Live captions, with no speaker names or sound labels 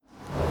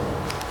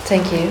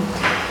Thank you.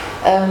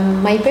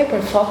 My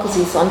paper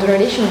focuses on the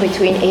relation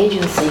between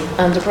agency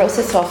and the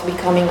process of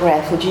becoming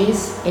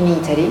refugees in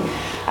Italy,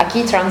 a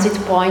key transit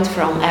point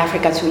from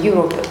Africa to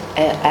Europe,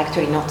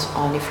 actually not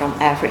only from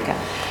Africa,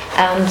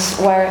 and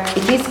where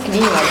it is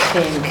clear, I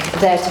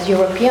think, that the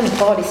European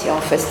policy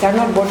of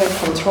external border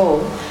control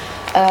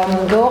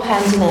go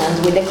hand in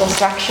hand with the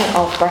construction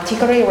of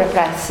particularly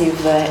repressive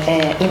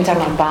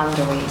internal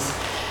boundaries.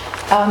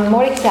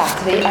 More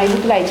exactly, I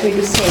would like to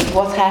illustrate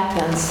what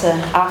happens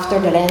after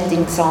the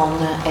landings on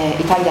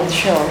Italian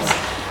shores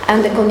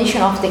and the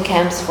condition of the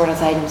camps for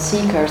asylum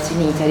seekers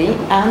in Italy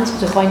and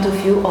the point of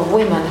view of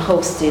women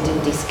hosted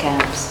in these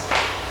camps.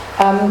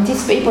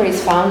 This paper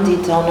is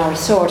founded on a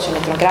research, an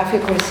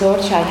ethnographic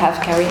research I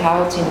have carried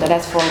out in the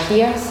last 4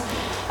 years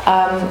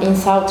in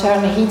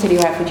southern Italy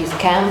refugees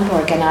camp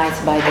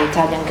organized by the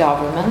Italian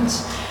government,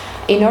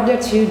 in order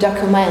to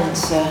document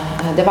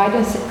the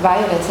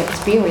violence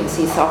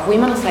experiences of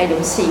women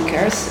asylum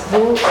seekers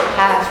who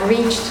have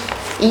reached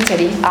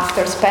Italy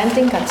after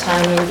spending a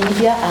time in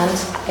Libya and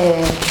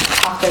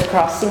after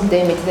crossing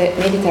the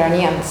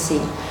Mediterranean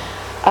Sea.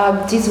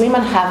 These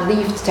women have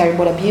lived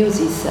terrible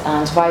abuses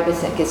and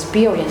violence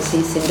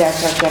experiences in their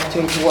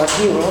trajectory towards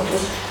Europe,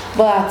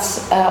 but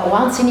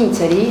once in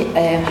Italy,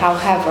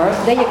 however,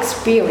 they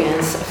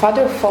experience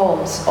further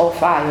forms of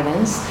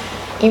violence,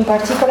 in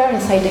particular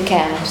inside the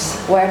camps,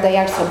 where they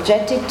are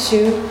subjected to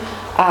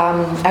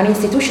an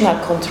institutional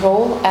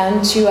control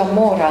and to a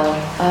moral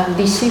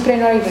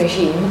disciplinary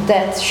regime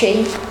that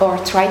shape or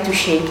try to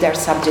shape their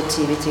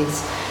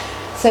subjectivities.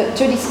 So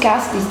to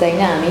discuss these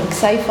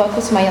dynamics, I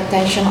focus my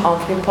attention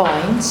on 3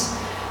 points.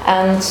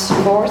 And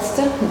first,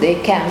 the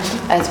camp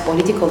as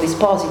political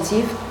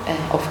dispositive,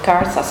 of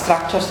course, as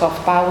structures of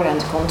power and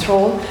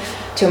control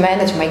to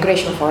manage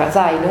migration for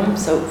asylum,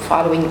 so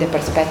following the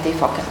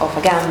perspective of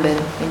Agamben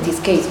in this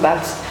case,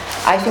 but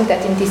I think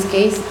that in this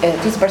case,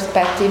 this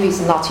perspective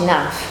is not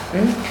enough.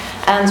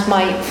 And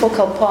my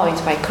focal point,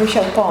 my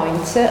crucial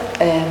point,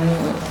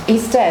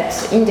 is that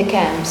in the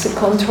camps,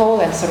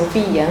 control and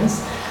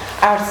surveillance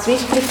are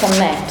strictly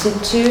connected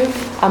to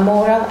a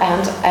moral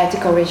and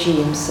ethical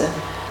regimes.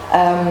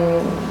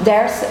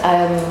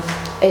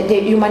 The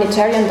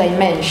humanitarian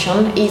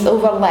dimension is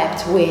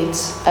overlapped with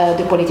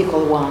the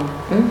political one.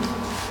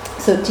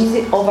 So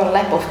this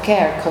overlap of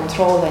care,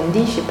 control and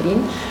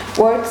discipline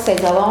works as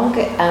a long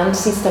and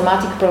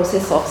systematic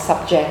process of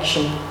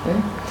subjection,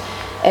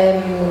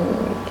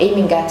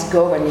 aiming at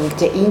governing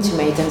the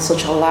intimate and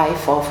social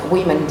life of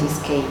women in this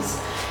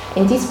case.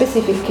 In this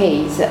specific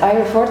case, I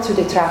refer to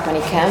the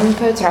Trapani camp.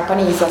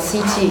 Trapani is a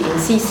city in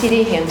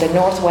Sicily, in the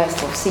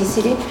northwest of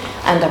Sicily,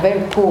 and a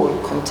very poor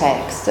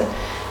context.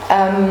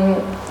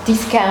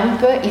 This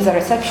camp is a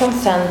reception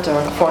center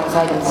for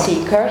asylum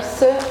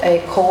seekers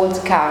called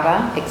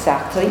CARA,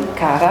 exactly,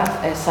 CARA,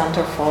 a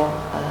center for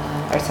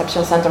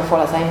reception center for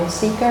asylum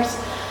seekers,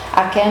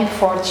 a camp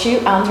for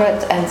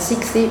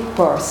 260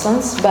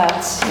 persons,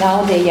 but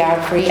now they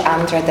are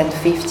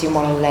 350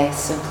 more or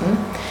less.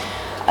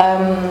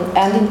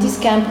 And in this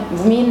camp,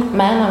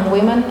 men and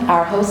women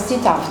are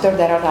hosted after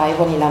their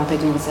arrival in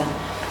Lampedusa.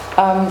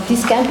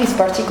 This camp is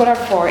particular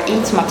for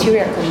its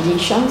material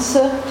conditions.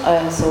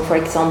 So, for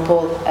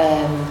example,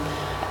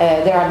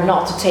 there are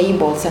not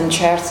tables and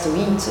chairs to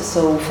eat,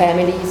 so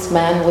families,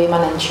 men,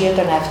 women, and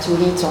children have to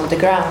eat on the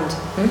ground.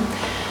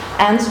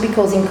 And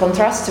because in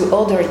contrast to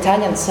other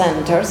Italian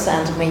centers,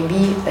 and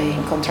maybe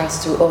in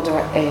contrast to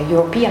other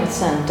European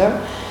centers,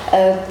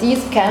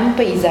 this camp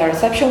is a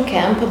reception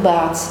camp,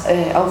 but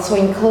also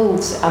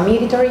includes a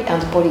military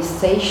and police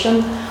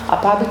station, a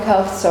public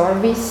health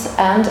service,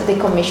 and the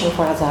Commission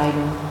for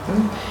Asylum.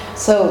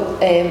 So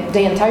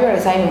the entire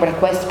asylum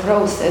request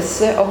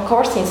process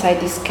occurs inside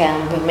this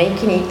camp,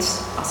 making it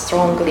a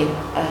strongly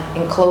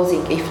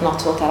enclosing, if not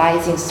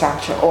totalizing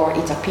structure, or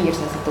it appears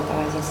as a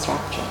totalizing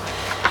structure.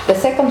 The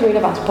second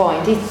relevant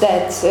point is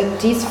that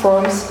these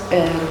forms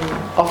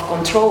of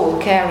control,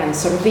 care, and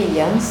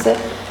surveillance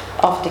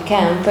of the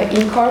camp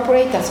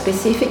incorporate a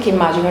specific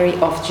imaginary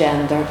of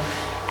gender.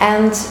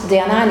 And the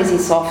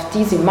analysis of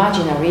this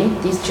imaginary,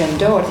 this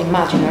gendered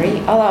imaginary,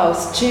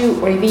 allows to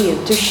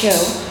reveal, to show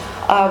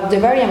the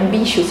very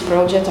ambitious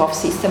project of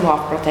system of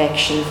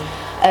protection.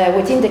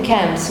 Within the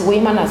camps,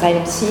 women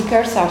asylum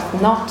seekers are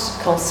not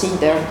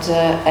considered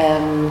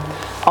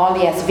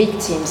only as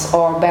victims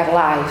or bare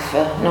life,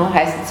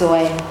 as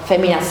Zoe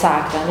femina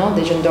sacra,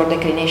 the gender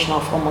declination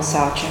of Homo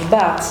sapiens,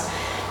 but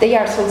they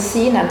are so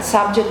seen and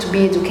subject to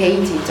be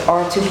educated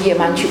or to be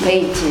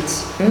emancipated,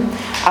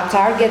 a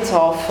target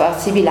of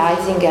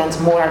civilizing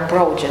and moral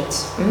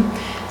projects.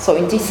 So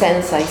in this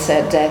sense, I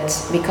said that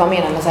becoming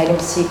an asylum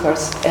seeker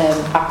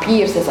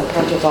appears as a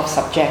project of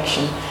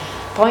subjection.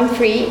 Point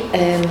 3,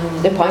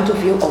 the point of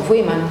view of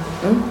women,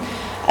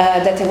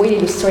 that I will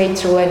illustrate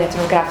through an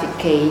ethnographic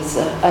case.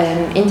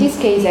 In this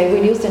case, I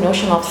will use the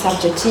notion of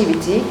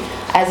subjectivity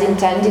as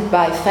intended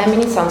by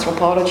feminist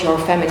anthropology or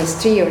feminist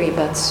theory,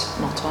 but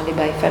not only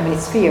by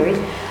feminist theory,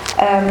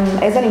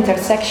 as an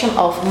intersection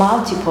of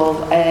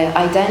multiple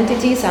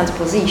identities and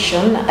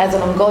position, as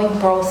an ongoing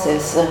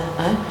process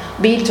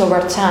built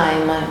over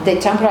time. The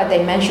temporal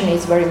dimension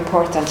is very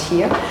important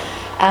here,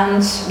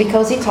 and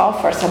because it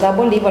offers a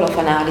double level of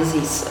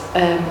analysis.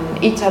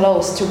 It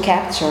allows to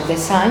capture the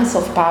signs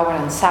of power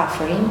and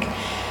suffering,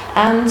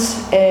 and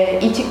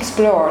it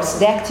explores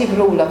the active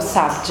role of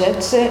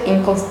subjects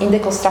in the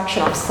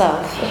construction of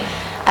self,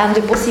 and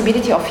the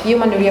possibility of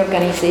human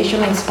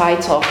reorganization in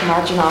spite of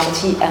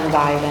marginality and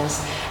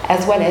violence,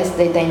 as well as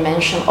the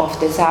dimension of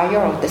desire,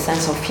 of the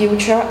sense of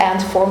future,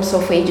 and forms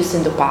of ages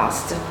in the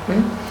past.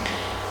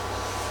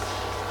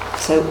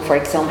 So, for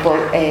example,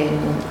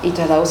 it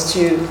allows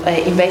to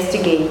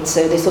investigate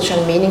the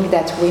social meaning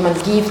that women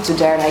give to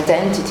their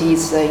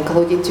identities,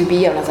 including to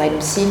be an asylum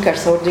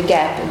seekers, or the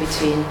gap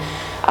between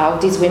how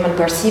these women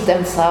perceive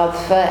themselves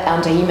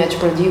and the image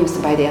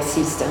produced by the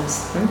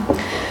assistants.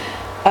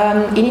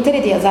 In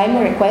Italy, the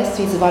asylum request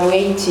is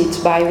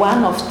evaluated by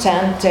one of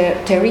 10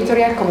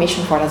 territorial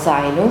commissions for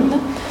asylum,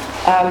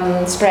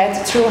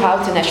 spread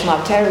throughout the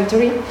national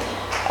territory,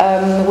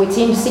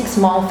 within 6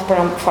 months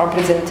from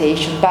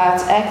presentation.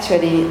 But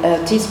actually,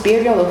 this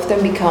period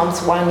often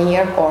becomes 1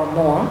 year or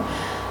more.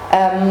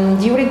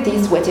 During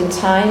this waiting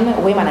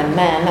time, women and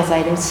men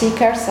asylum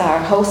seekers are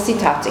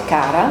hosted at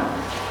Tekara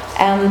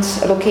and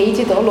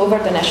located all over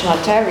the national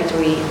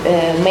territory,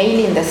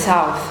 mainly in the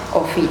south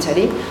of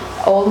Italy,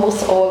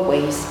 almost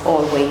always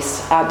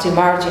at the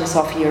margins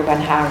of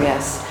urban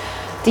areas.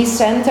 These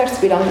centers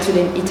belong to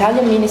the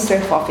Italian Ministry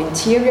of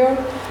Interior,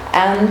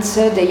 and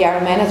they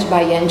are managed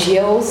by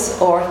NGOs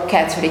or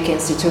Catholic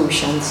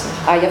institutions.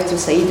 I have to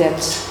say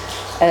that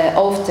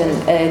often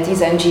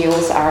these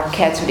NGOs are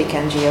Catholic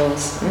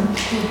NGOs.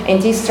 In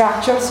this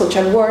structure,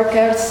 social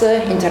workers,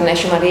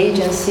 international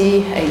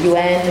agency,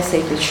 UN,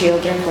 Save the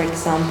Children, for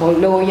example,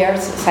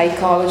 lawyers,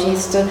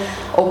 psychologists,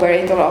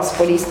 operators of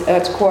police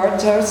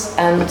headquarters,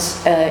 and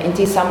in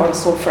this summer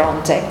also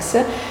Frontex,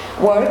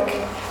 work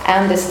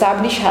and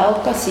establish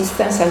help,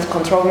 assistance, and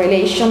control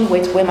relation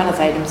with women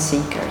asylum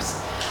seekers.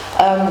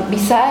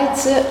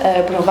 Besides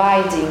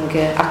providing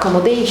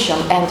accommodation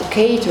and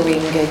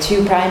catering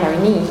to primary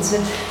needs,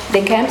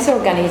 the camp's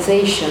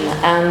organization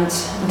and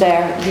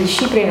their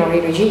disciplinary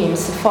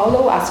regimes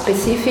follow a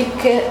specific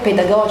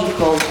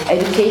pedagogical,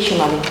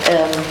 educational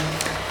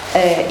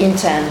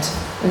intent,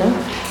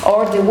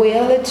 or the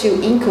will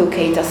to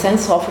inculcate a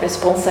sense of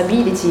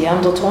responsibility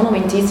and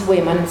autonomy in these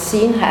women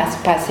seen as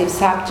passive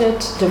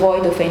subjects,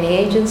 devoid of any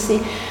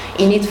agency,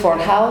 in need for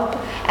help,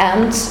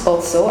 and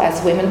also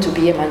as women to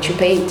be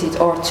emancipated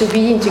or to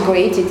be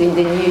integrated in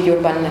the new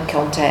urban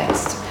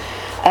context.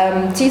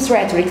 This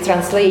rhetoric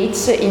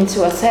translates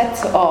into a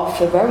set of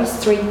very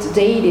strict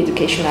daily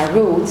educational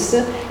rules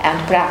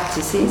and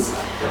practices.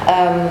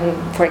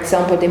 For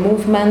example, the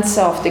movements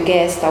of the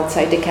guests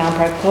outside the camp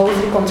are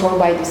closely controlled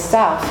by the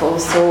staff.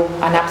 Also,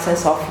 an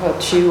absence of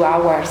 2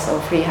 hours or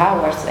 3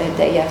 hours,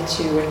 they have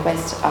to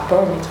request a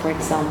permit, for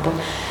example.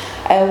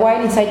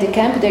 While inside the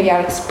camp, they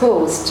are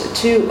exposed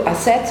to a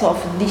set of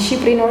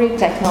disciplinary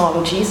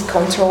technologies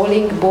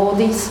controlling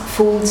bodies,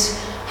 foods,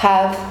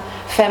 health,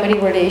 family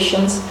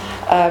relations.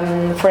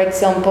 For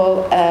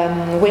example,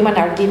 women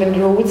are given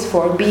rules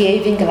for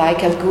behaving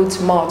like a good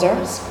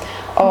mothers,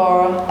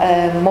 or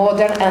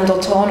modern and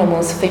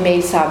autonomous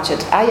female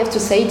subject. I have to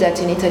say that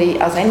in Italy,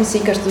 asylum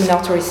seekers do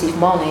not receive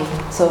money,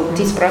 so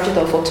this project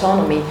of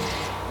autonomy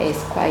is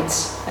quite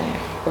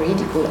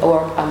ridiculous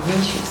or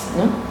ambitious.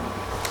 No?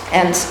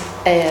 And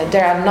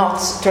there are not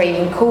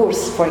training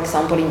courses, for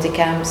example, in the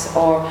camps,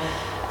 or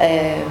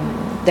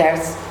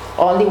there's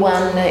only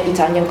one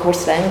Italian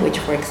course language,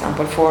 for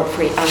example, for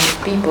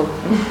 300 people.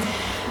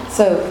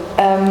 So,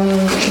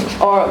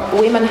 or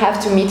women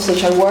have to meet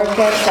social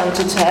workers and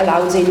to tell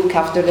how they look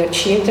after their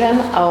children,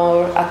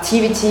 or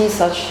activities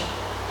such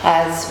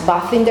as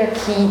bathing their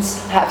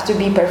kids have to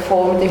be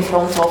performed in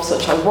front of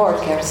social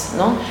workers,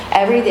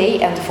 every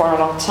day and for a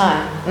long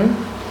time.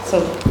 So,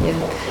 yeah.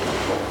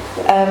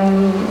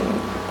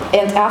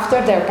 And after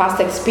their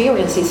past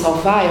experiences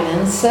of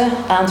violence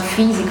and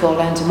physical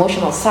and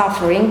emotional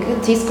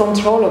suffering, this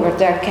control over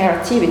their care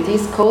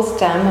activities caused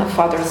them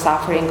further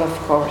suffering, of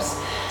course.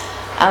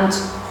 And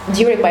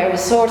during my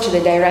research,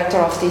 the director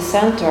of this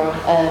center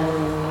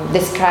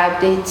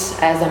described it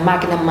as a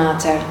magna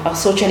mater, a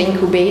social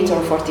incubator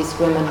for these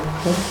women.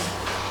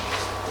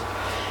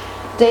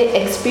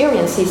 The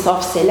experiences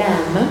of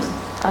Selam,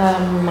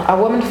 a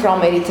woman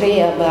from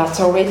Eritrea but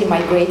already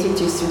migrated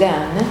to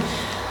Sudan,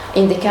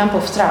 in the camp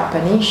of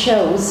Trapani,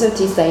 shows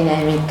these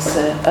dynamics.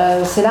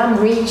 Selam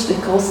reached the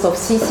coast of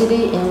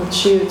Sicily in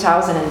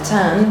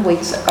 2010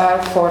 with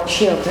her 4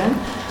 children,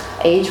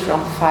 aged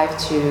from 5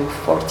 to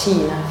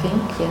 14, I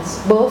think,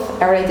 yes.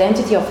 Both her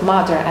identity of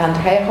mother and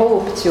her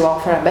hope to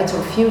offer a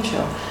better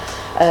future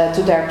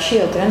to their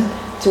children,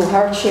 to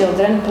her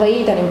children,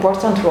 played an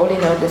important role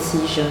in her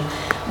decision.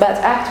 But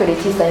actually,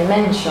 these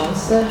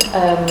dimensions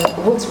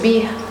would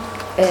be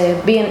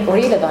being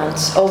relevant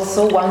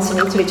also once in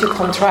Italy to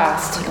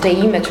contrast the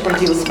image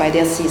produced by the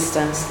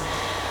assistants.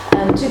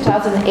 And in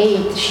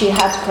 2008, she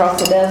had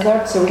crossed the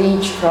desert to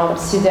reach from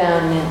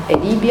Sudan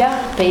and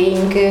Libya,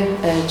 paying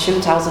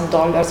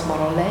 $2,000 more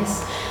or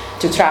less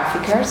to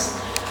traffickers.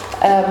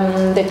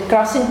 The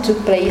crossing took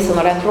place on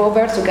a Land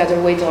Rover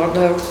together with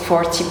other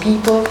 40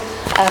 people.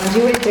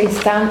 During the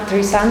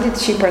transit,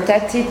 she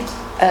protected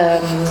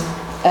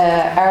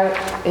her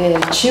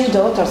two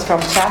daughters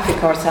from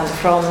traffickers and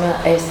from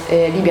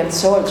Libyan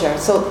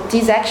soldiers. So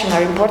these actions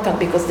are important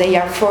because they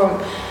are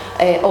form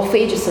of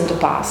ages in the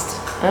past.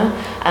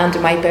 And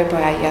in my paper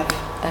I have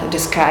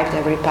described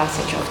every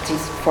passage of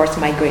this forced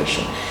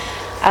migration.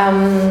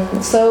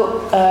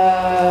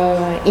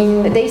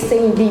 They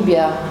stay in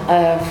Libya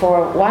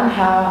for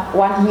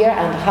 1 year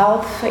and a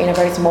half in a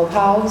very small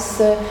house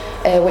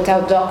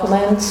without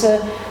documents,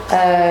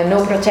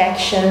 no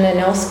protection,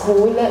 no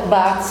school,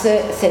 but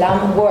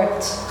Selam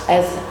worked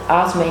as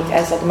housemaid,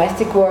 as a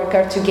domestic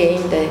worker to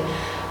gain the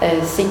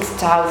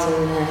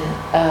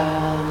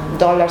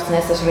 $6,000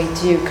 necessary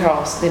to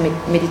cross the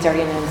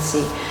Mediterranean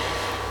Sea.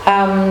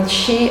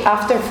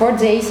 After 4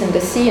 days in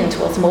the sea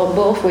into a small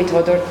boat with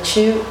other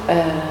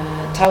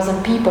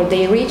 2,000 people,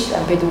 they reached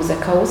Lampedusa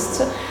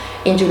coast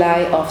in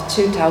July of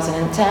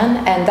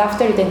 2010, and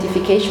after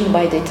identification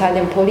by the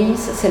Italian police,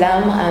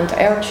 Selam and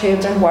her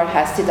children were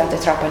arrested at the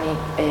Trapani,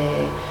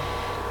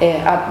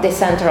 at the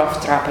center of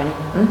Trapani.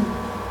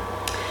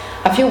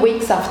 A few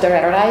weeks after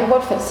her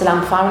arrival,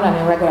 Selam found an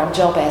irregular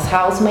job as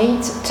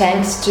housemaid,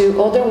 thanks to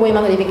other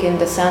women living in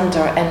the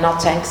center and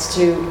not thanks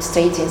to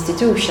state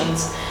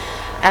institutions.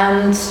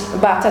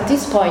 But at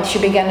this point, she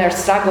began her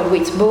struggle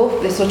with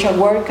both the social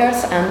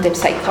workers and the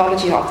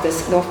psychology of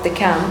the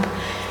camp,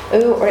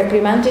 who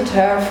reprimanded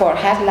her for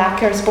had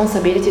lack of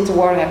responsibility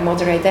toward her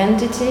mother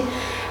identity,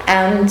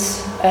 and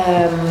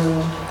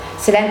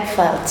Selam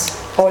felt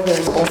all the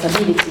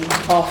responsibility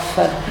of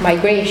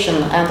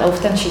migration, and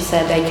often she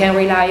said, I can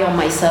rely on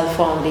myself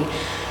only.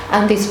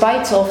 And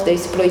despite of the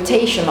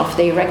exploitation of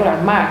the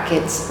irregular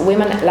markets,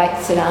 women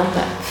like Selam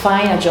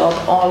find a job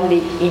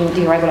only in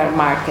the irregular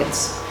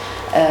markets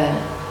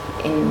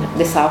in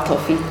the south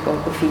of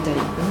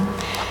Italy.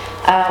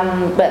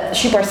 But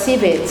she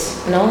perceived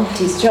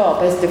this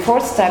job as the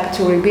first step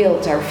to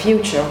rebuild her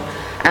future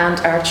and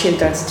her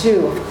children's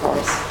too, of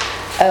course.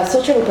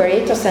 Social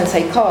operators and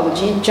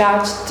psychology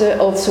judged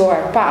also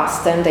her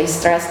past, and they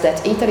stressed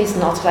that Italy is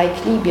not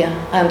like Libya,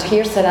 and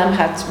here Selam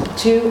had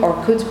to or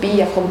could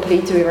be a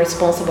completely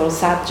irresponsible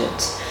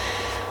subject.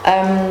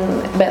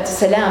 But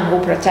Selam, who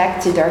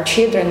protected her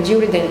children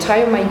during the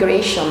entire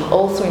migration,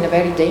 also in a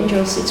very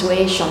dangerous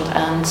situation,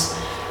 and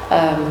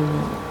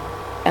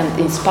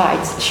in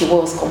spite she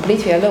was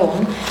completely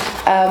alone,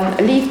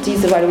 lived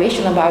this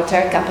evaluation about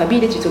her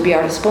capability to be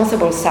a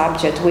responsible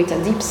subject with a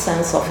deep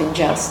sense of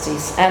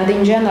injustice. And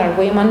in general,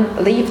 women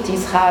live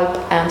this help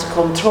and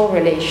control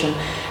relation.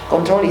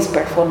 Control is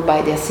performed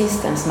by the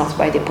assistants, not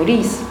by the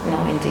police,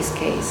 in this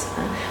case.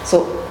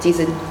 So these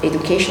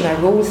educational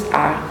rules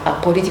are a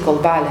political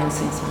balance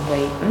in some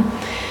way.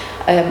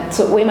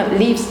 So women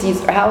live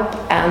this help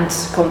and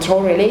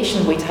control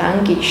relation with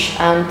anguish,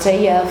 and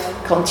they have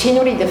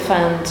continually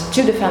defend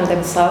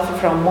themselves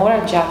from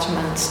moral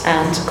judgments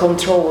and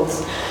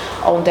controls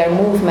on their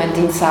movement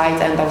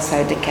inside and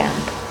outside the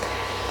camp.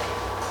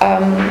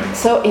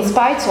 So in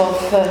spite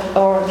of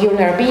our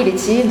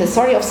vulnerability, the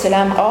story of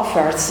Selam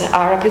offers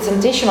a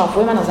representation of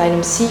women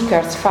asylum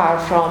seekers far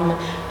from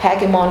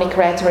hegemonic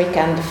rhetoric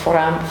and for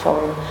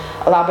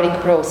laboring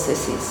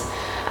processes.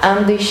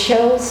 And this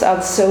shows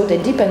also the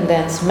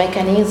dependence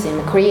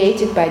mechanism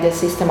created by the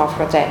system of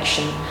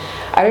protection.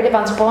 A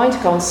relevant point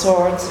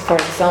concerns, for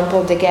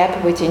example, the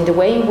gap between the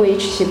way in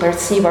which she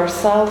perceives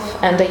herself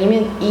and the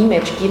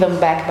image given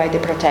back by the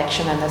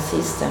protection and the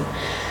system.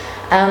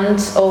 And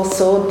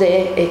also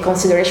the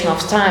consideration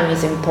of time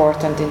is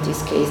important in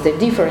this case. The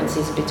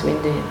differences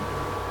between the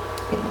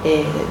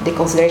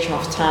consideration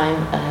of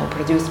time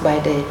produced by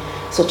the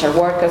social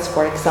workers,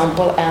 for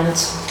example, and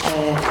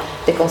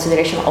the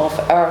consideration of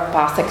her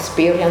past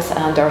experience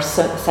and her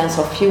sense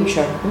of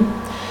future.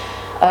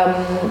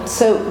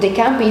 So the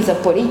camp is a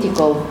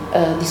political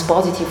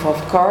dispositif,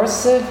 of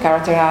course,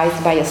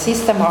 characterized by a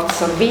system of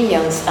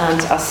surveillance and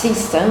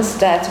assistance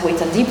that,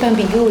 with a deep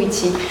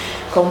ambiguity,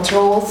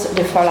 controls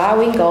the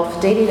following of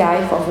daily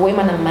life of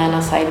women and men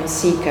asylum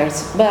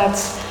seekers. But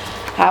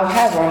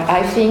however,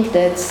 I think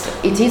that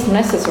it is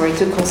necessary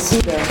to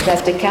consider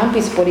that the camp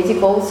is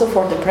political also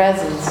for the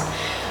presence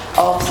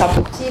of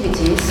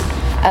subjectivities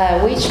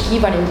which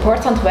give an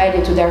important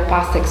value to their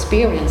past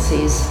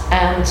experiences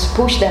and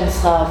push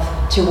themselves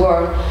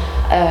toward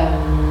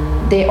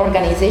the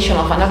organization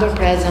of another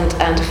present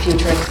and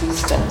future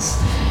existence.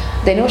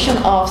 The notion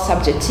of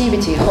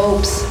subjectivity,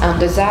 hopes, and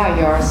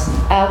desires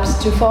helps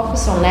to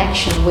focus on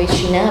action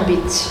which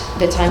inhabits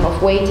the time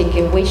of waiting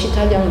in which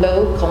Italian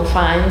law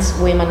confines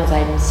women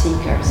asylum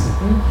seekers.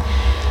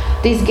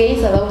 This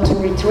gaze allows to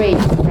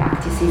retrace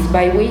practices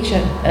by which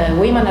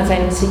women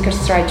asylum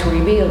seekers try to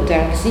rebuild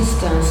their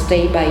existence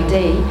day by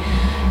day,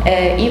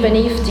 even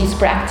if these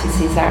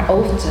practices are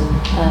often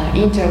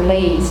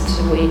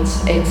interlaced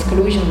with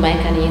exclusion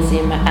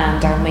mechanism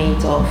and are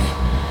made of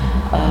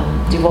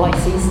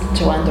devices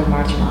to end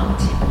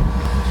marginality.